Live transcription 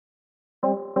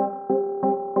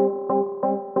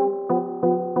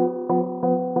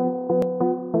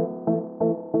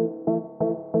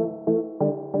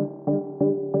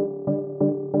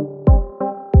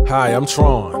Hi, I'm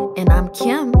Tron. And I'm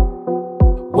Kim.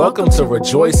 Welcome to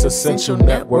Rejoice Essential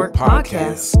Network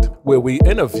Podcast, where we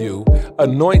interview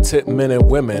anointed men and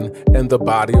women in the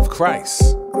body of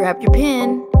Christ. Grab your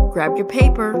pen, grab your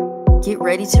paper, get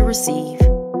ready to receive.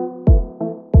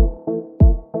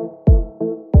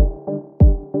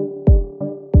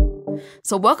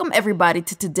 So welcome everybody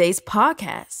to today's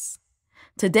podcast.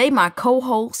 Today my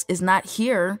co-host is not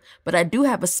here, but I do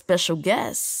have a special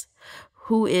guest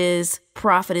who is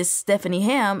Prophetess Stephanie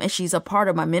Ham, and she's a part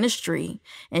of my ministry.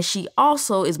 And she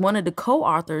also is one of the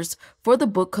co-authors for the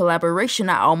book collaboration,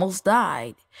 I Almost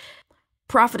Died.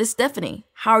 Prophetess Stephanie,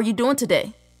 how are you doing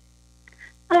today?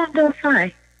 I'm doing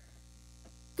fine.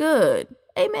 Good.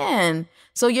 Amen.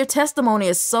 So your testimony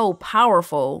is so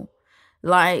powerful.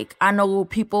 Like, I know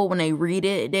people, when they read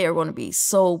it, they are going to be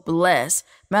so blessed.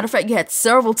 Matter of fact, you had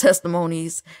several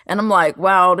testimonies, and I'm like,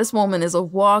 wow, this woman is a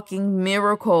walking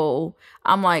miracle.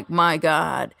 I'm like, my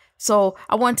God. So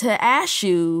I want to ask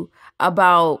you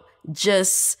about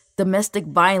just domestic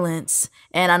violence.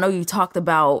 And I know you talked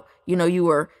about, you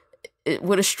were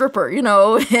with a stripper,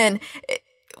 and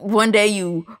one day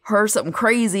you heard something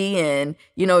crazy and,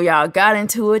 y'all got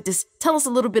into it. Just tell us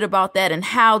a little bit about that and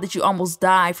how did you almost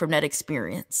die from that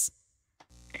experience?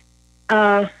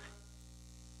 Wow,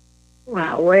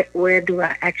 where do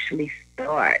I actually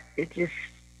start? It's just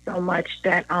so much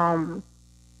that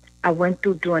I went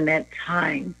through during that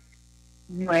time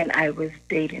when I was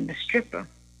dating the stripper.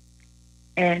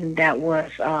 And that was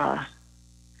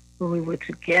when we were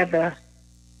together.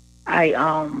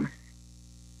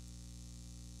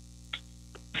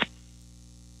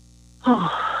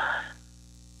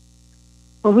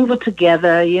 When we were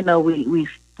together, we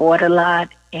fought a lot,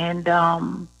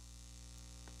 and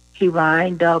he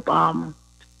wound up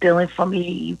stealing from me.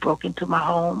 He broke into my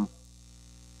home.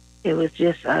 It was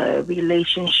just a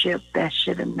relationship that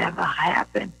should have never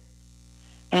happened.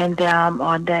 And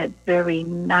on that very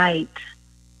night,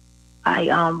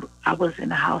 I was in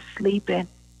the house sleeping,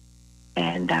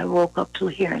 and I woke up to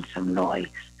hearing some noise.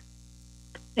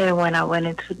 And when I went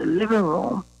into the living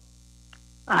room,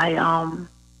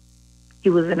 he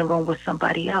was in a room with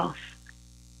somebody else.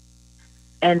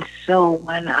 And so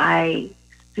when I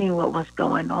seen what was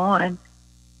going on,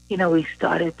 we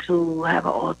started to have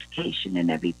an altercation and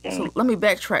everything. So let me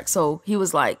backtrack. So he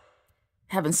was like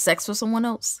having sex with someone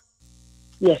else?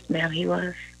 Yes, ma'am, he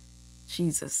was.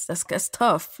 Jesus, that's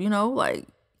tough,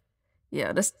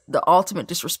 yeah, that's the ultimate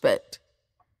disrespect.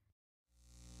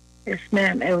 Yes,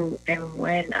 ma'am. And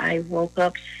when I woke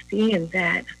up seeing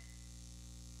that,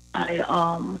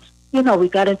 we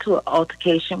got into an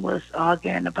altercation, was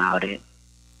arguing about it,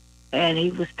 and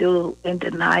he was still in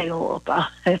denial about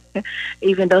it.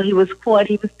 Even though he was caught,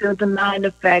 he was still denying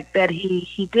the fact that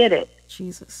he did it.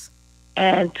 Jesus.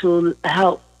 And to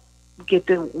help get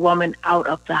the woman out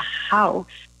of the house,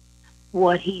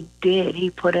 what he did, he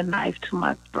put a knife to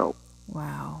my throat.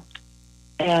 Wow.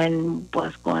 And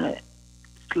was going to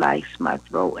slice my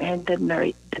throat, and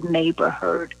the neighbor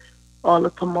heard all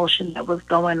the commotion that was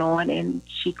going on, and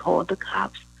she called the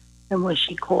cops. And when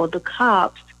she called the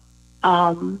cops,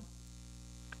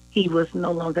 he was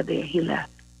no longer there. He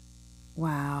left.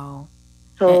 Wow.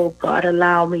 So God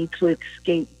allowed me to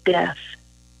escape death.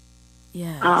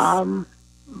 Yes.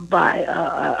 By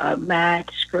a mad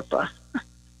stripper.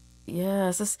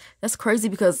 Yes, that's crazy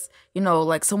because,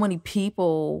 so many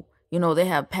people, they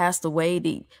have passed away.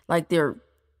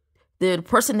 The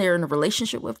person they're in a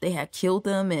relationship with, they had killed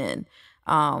them, and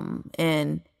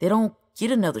they don't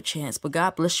get another chance, but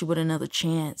God bless you with another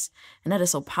chance. And that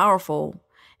is so powerful.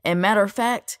 And matter of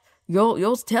fact,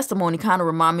 your testimony kind of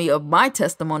remind me of my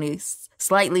testimony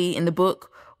slightly in the book,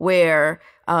 where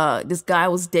this guy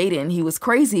was dating. He was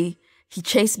crazy. He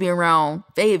chased me around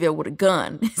Fayetteville with a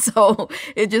gun. So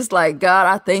it's just like, God,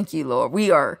 I thank you, Lord.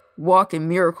 We are walking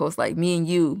miracles, like me and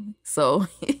you. So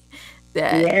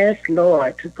Yes,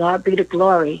 Lord. To God be the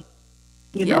glory.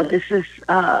 Yeah. This is,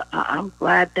 I'm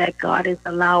glad that God is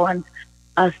allowing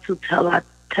us to tell our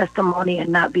testimony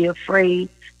and not be afraid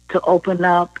to open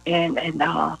up and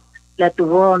let the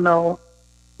world know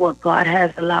what God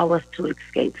has allowed us to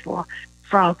escape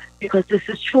from, because this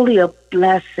is truly a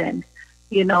blessing,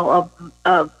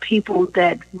 of people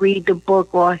that read the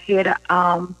book or hear the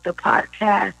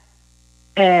podcast,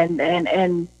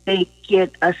 and they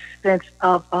get a sense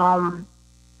of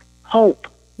hope.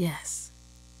 Yes.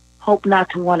 Hope not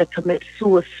to want to commit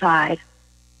suicide.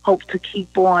 Hope to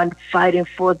keep on fighting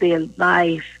for their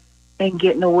life and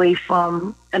getting away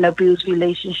from an abused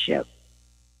relationship.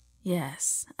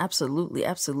 Yes, absolutely,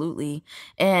 absolutely.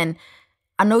 And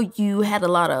I know you had a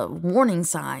lot of warning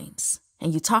signs.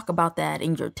 And you talk about that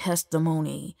in your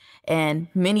testimony. And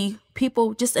many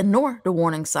people just ignore the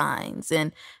warning signs.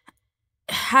 And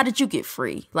how did you get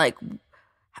free? Like,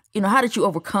 how did you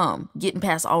overcome getting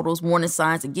past all those warning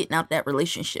signs and getting out that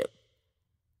relationship?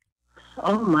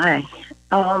 Oh my.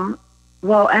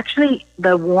 Well, actually,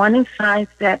 the warning signs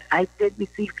that I did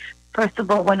receive, first of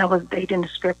all, when I was dating the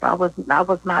stripper, I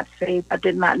was not saved. I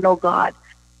did not know God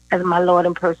as my Lord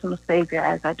and personal Savior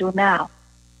as I do now.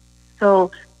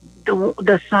 So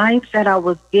the signs that I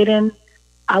was getting,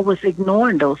 I was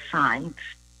ignoring those signs,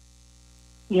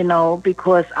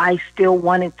 because I still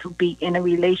wanted to be in a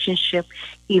relationship,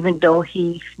 even though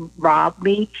he robbed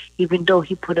me, even though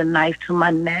he put a knife to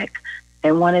my neck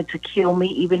and wanted to kill me,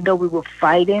 even though we were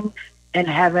fighting and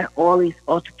having all these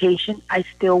altercations, I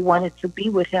still wanted to be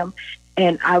with him.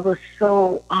 And I was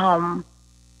so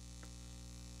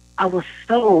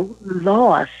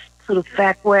lost to the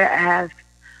fact whereas,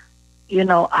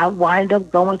 I wind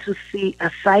up going to see a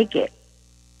psychic.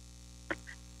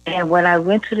 And when I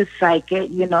went to the psychic,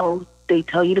 they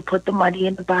tell you to put the money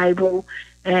in the Bible.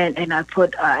 And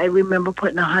I remember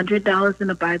putting $100 in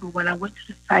the Bible when I went to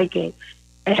the psychic.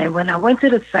 And when I went to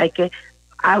the psychic,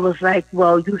 I was like,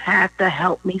 well, you have to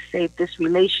help me save this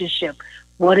relationship.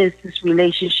 What is this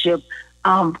relationship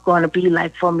going to be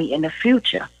like for me in the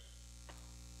future?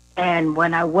 And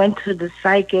when I went to the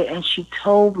psychic and she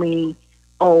told me,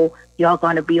 oh, y'all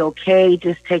going to be okay.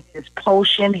 Just take this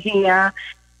potion here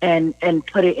and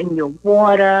put it in your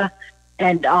water.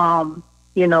 And,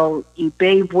 you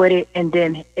bathe with it and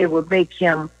then it would make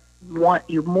him want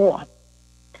you more.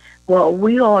 Well,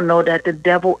 we all know that the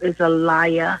devil is a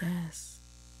liar. Yes.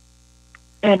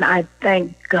 And I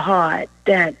thank God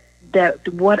that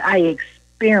what I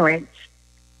experienced,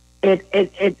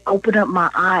 it opened up my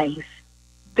eyes.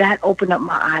 That opened up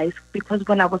my eyes because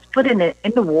when I was putting it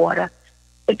in the water,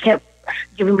 it kept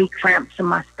giving me cramps in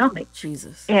my stomach.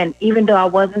 Jesus. And even though I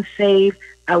wasn't saved,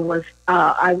 I was.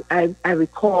 I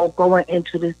recall going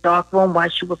into this dark room while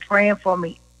she was praying for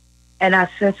me, and I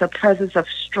sensed a presence of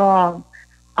strong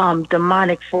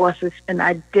demonic forces, and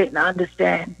I didn't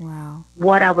understand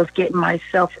what I was getting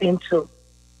myself into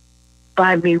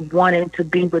by me wanting to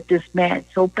be with this man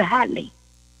so badly.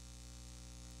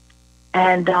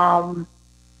 And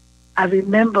I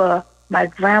remember my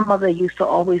grandmother used to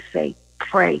always say,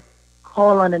 pray,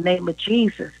 call on the name of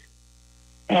Jesus.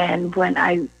 And when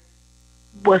I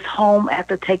was home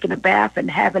after taking a bath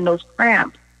and having those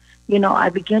cramps, I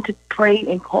began to pray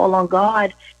and call on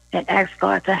God and ask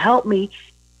God to help me.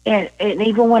 And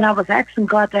even when I was asking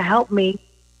God to help me,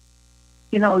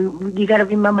 you got to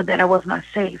remember that I was not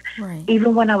saved. Right.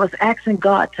 Even when I was asking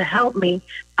God to help me,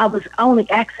 I was only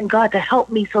asking God to help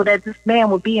me so that this man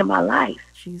would be in my life.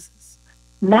 Jesus.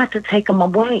 Not to take him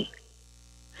away.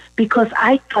 Because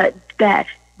I thought that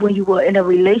when you were in a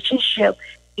relationship,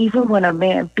 even when a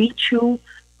man beats you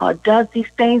or does these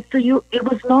things to you, it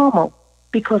was normal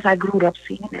because I grew up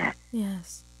seeing that.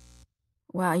 Yes.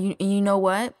 Wow. You know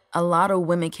what? A lot of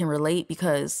women can relate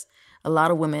because a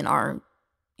lot of women are,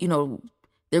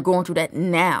 they're going through that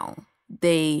now.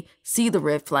 They see the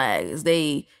red flags.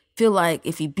 They feel like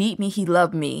if he beat me, he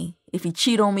loved me. If he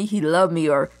cheat on me, he loved me,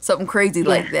 or something crazy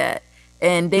like that.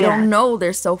 And they don't know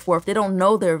their self-worth. They don't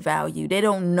know their value. They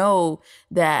don't know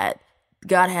that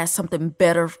God has something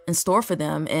better in store for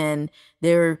them. And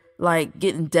they're like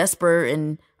getting desperate.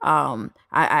 And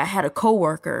I had a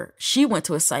coworker. She went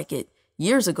to a psychic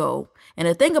years ago. And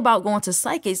the thing about going to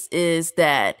psychics is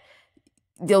that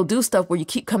they'll do stuff where you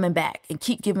keep coming back and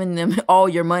keep giving them all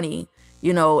your money,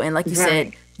 and like you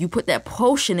said, you put that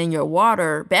potion in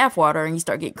your bath water, and you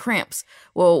start getting cramps.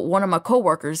 Well, one of my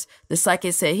coworkers, the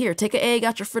psychic said, here, take an egg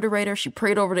out your refrigerator. She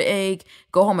prayed over the egg,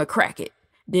 go home and crack it.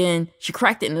 Then she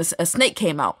cracked it and a snake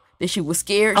came out. Then she was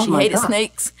scared. She hated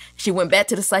snakes. She went back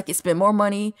to the psychic, spent more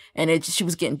money, and she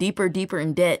was getting deeper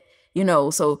in debt.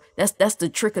 So that's the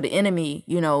trick of the enemy,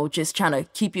 just trying to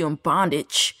keep you in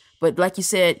bondage. But like you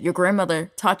said, your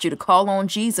grandmother taught you to call on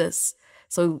Jesus.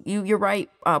 So you're right,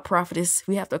 prophetess.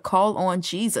 We have to call on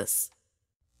Jesus.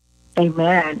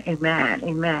 Amen. Amen.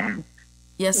 Amen.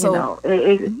 Yeah. So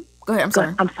go ahead.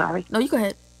 I'm sorry. No, you go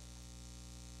ahead.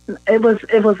 It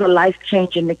was a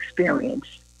life-changing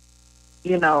experience,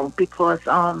 because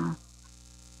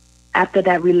after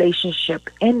that relationship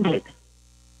ended,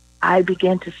 I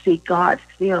began to seek God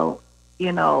still,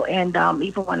 and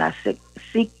even when I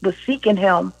was seeking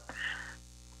Him,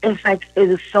 it's like it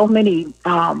was so many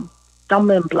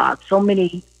stumbling blocks, so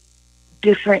many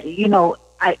different, it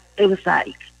was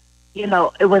like,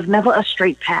 it was never a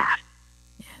straight path.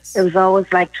 Yes. It was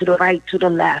always like to the right, to the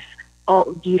left.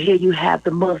 Oh, you have the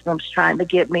Muslims trying to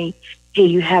get me, Here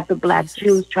you have the black Jesus.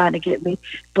 Jews trying to get me,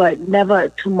 but never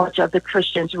too much of the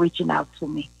Christians reaching out to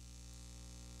me.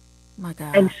 My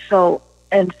God. And so,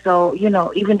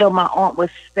 even though my aunt was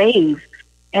saved,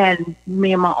 and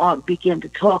me and my aunt began to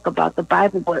talk about the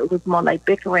Bible, but it was more like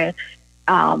bickering,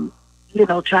 trying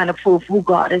to prove who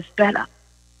God is better.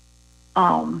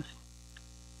 And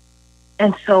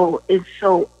so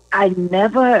I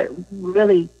never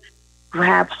really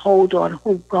grabbed hold on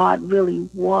who God really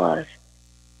was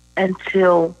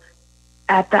until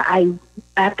after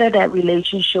that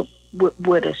relationship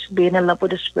with us, being in love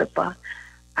with a stripper,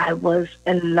 I was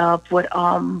in love with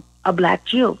a black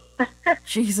Jew.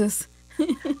 Jesus.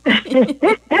 And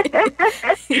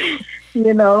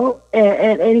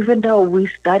even though we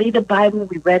studied the Bible,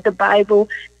 we read the Bible,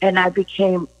 and I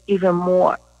became even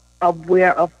more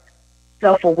aware of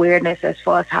self-awareness as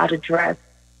far as how to dress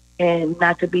and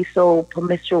not to be so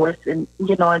promiscuous and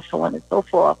and so on and so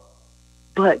forth.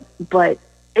 But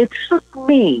it took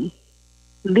me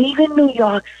leaving New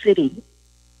York City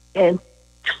in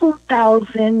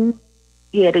 2000,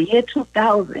 the year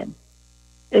 2000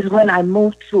 is when I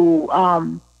moved to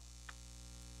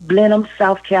Blenheim,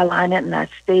 South Carolina, and I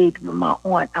stayed with my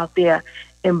aunt out there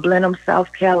in Blenheim,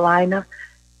 South Carolina.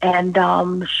 And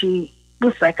she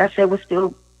was, like I said, was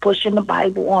still pushing the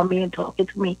Bible on me and talking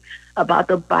to me about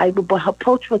the Bible. But her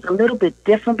approach was a little bit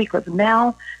different because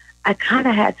now I kind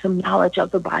of had some knowledge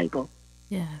of the Bible.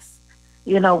 Yes.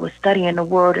 Was studying the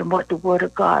Word and what the Word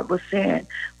of God was saying,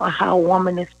 or how a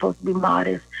woman is supposed to be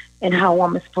modest and how a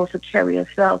woman is supposed to carry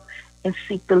herself and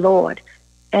seek the Lord.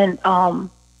 And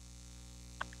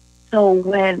so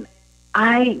when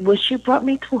she brought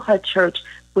me to her church,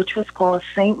 which was called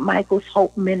St. Michael's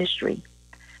Hope Ministry,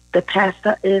 the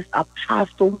pastor is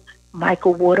Apostle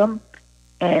Michael Woodham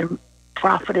and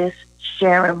Prophetess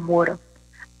Sharon Woodham.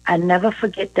 I never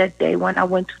forget that day when I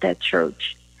went to that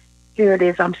church. Here it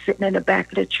is, I'm sitting in the back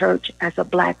of the church as a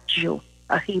black Jew,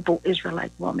 a Hebrew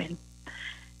Israelite woman.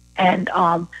 And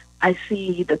I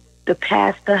see the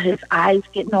pastor, his eyes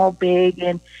getting all big,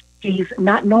 and he's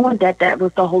not knowing that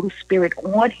was the Holy Spirit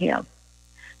on him.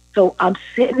 So I'm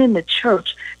sitting in the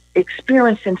church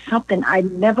experiencing something I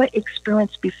never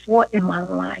experienced before in my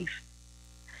life.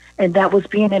 And that was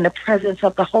being in the presence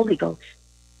of the Holy Ghost.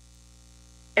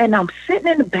 And I'm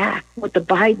sitting in the back with the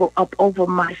Bible up over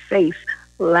my face,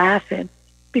 laughing,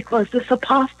 because this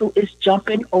apostle is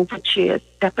jumping over chairs,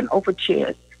 stepping over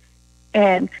chairs.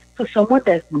 And for someone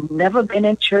that's never been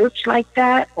in church like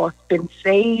that or been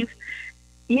saved,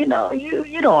 you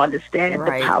don't understand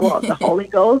Right. the power of the Holy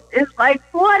Ghost. It's like,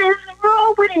 what is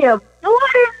wrong with him?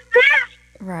 What is this?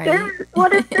 Right.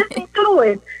 What is this he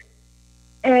doing?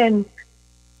 And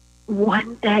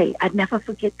one day, I never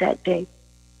forget that day,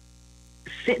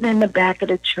 sitting in the back of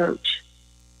the church,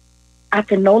 I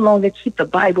can no longer keep the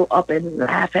Bible up and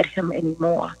laugh at him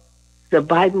anymore. The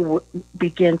Bible would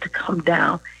begin to come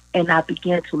down, and I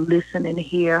began to listen and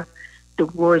hear the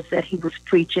words that he was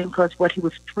preaching, because what he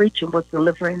was preaching was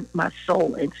delivering my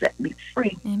soul and set me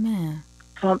free. Amen.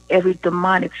 From every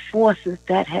demonic forces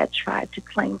that had tried to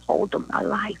claim hold of my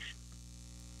life.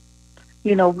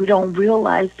 We don't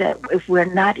realize that if we're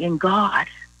not in God,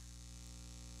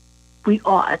 we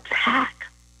are attacked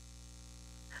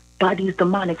by these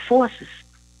demonic forces.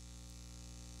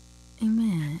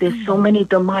 Amen. There's so many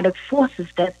demonic forces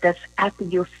that's after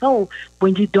your soul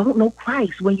when you don't know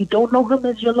Christ, when you don't know him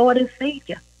as your Lord and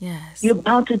Savior. Yes. You're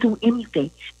bound to do anything.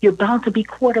 You're bound to be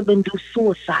caught up and do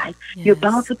suicide. Yes. You're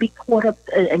bound to be caught up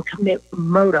and commit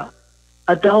murder,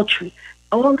 adultery,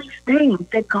 all these things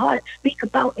that God speaks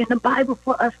about in the Bible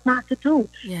for us not to do.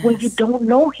 Yes. When you don't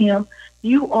know him,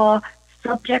 you are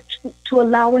subject to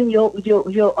allowing your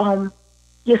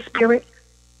spirit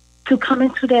to come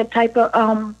into that type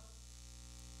of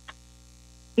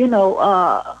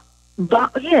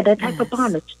that type of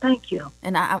bondage. Thank you.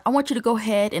 And I want you to go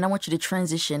ahead and I want you to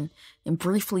transition and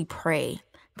briefly pray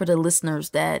for the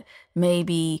listeners that may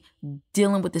be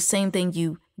dealing with the same thing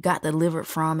you got delivered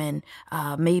from, and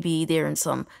maybe they're in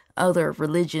some other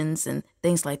religions and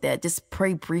things like that. Just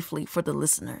pray briefly for the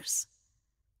listeners.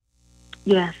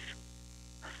 Yes.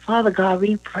 Father God,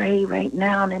 we pray right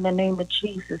now in the name of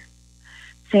Jesus,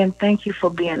 saying thank you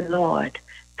for being Lord.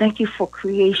 Thank you for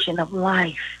creation of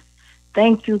life.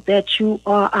 Thank you that you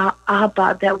are our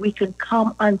Abba, that we can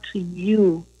come unto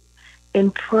you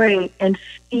and pray and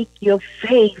seek your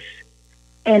face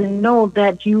and know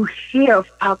that you hear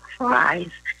our cries.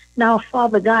 Now,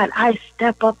 Father God, I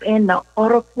step up in the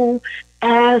oracle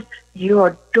as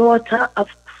your daughter of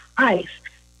Christ,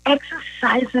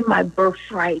 exercising my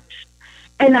birthrights.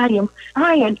 And I am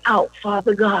crying out,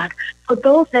 Father God, for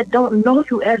those that don't know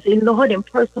you as a Lord and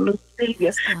personal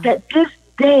Savior, that this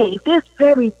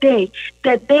very day,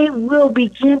 that they will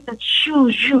begin to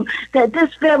choose you, that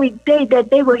this very day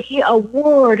that they will hear a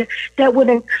word that would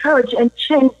encourage and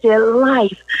change their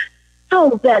life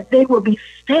so that they will be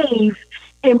saved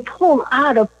and pulled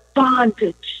out of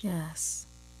bondage. Yes.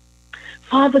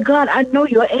 Father God, I know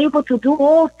you're able to do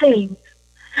all things.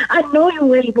 I know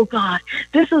you're able, God.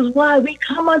 This is why we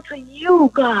come unto you,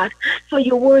 God. For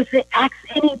your words say, ask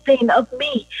anything of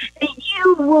me, and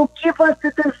you will give us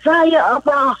the desire of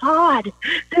our heart.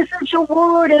 This is your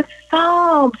word in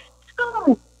Psalms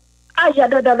 2.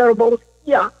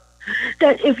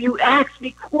 That if you ask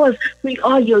because we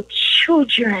are your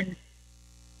children,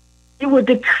 you will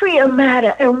decree a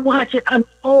matter and watch it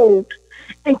unfold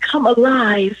and come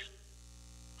alive,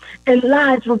 and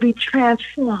lives will be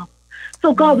transformed.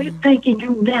 So, God, we're thanking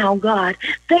you now, God.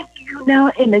 Thank you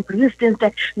now in existence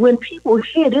that when people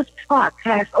hear this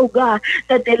podcast, oh, God,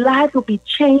 that their lives will be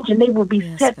changed and they will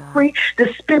be set free.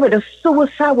 The spirit of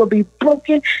suicide will be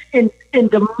broken and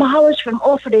demolished from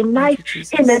off of their life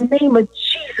in the name of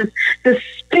Jesus. The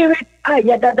spirit, every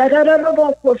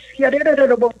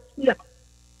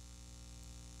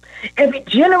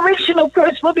generational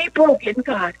curse will be broken,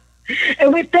 God.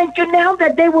 And we thank you now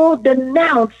that they will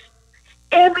denounce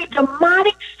every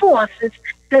demonic forces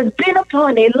that's been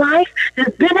upon their life,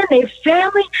 that's been in their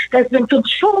family, that's been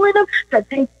controlling them, that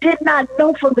they did not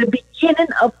know from the beginning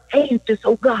of ages,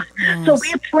 oh God. Yes. So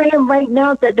we're praying right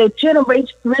now that the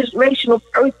generational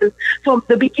curses from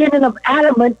the beginning of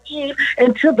Adam and Eve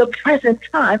until the present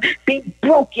time be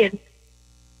broken.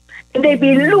 And they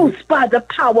be loosed by the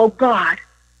power of God.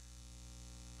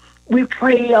 We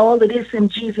pray all of this in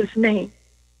Jesus' name.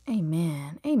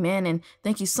 Amen. Amen. And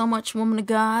thank you so much, woman of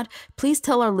God. Please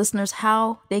tell our listeners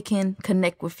how they can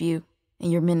connect with you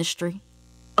and your ministry.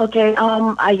 Okay.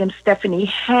 I am Stephanie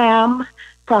Ham,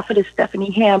 Prophetess Stephanie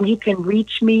Ham. You can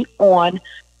reach me on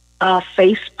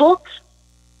Facebook.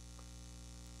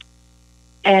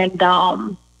 And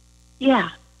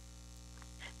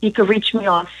you can reach me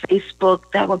on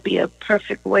Facebook. That would be a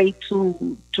perfect way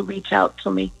to reach out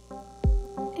to me.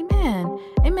 Amen.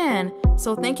 Amen.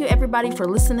 So thank you everybody for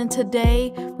listening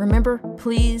today. Remember,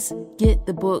 please get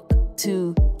the book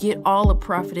to get all of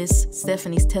Prophetess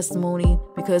Stephanie's testimony,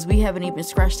 because we haven't even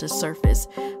scratched the surface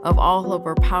of all of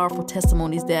her powerful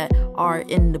testimonies that are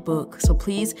in the book. So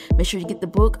please make sure you get the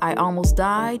book, I Almost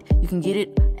Died. You can get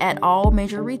it at all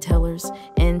major retailers.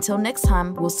 And until next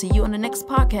time, we'll see you on the next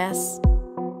podcast.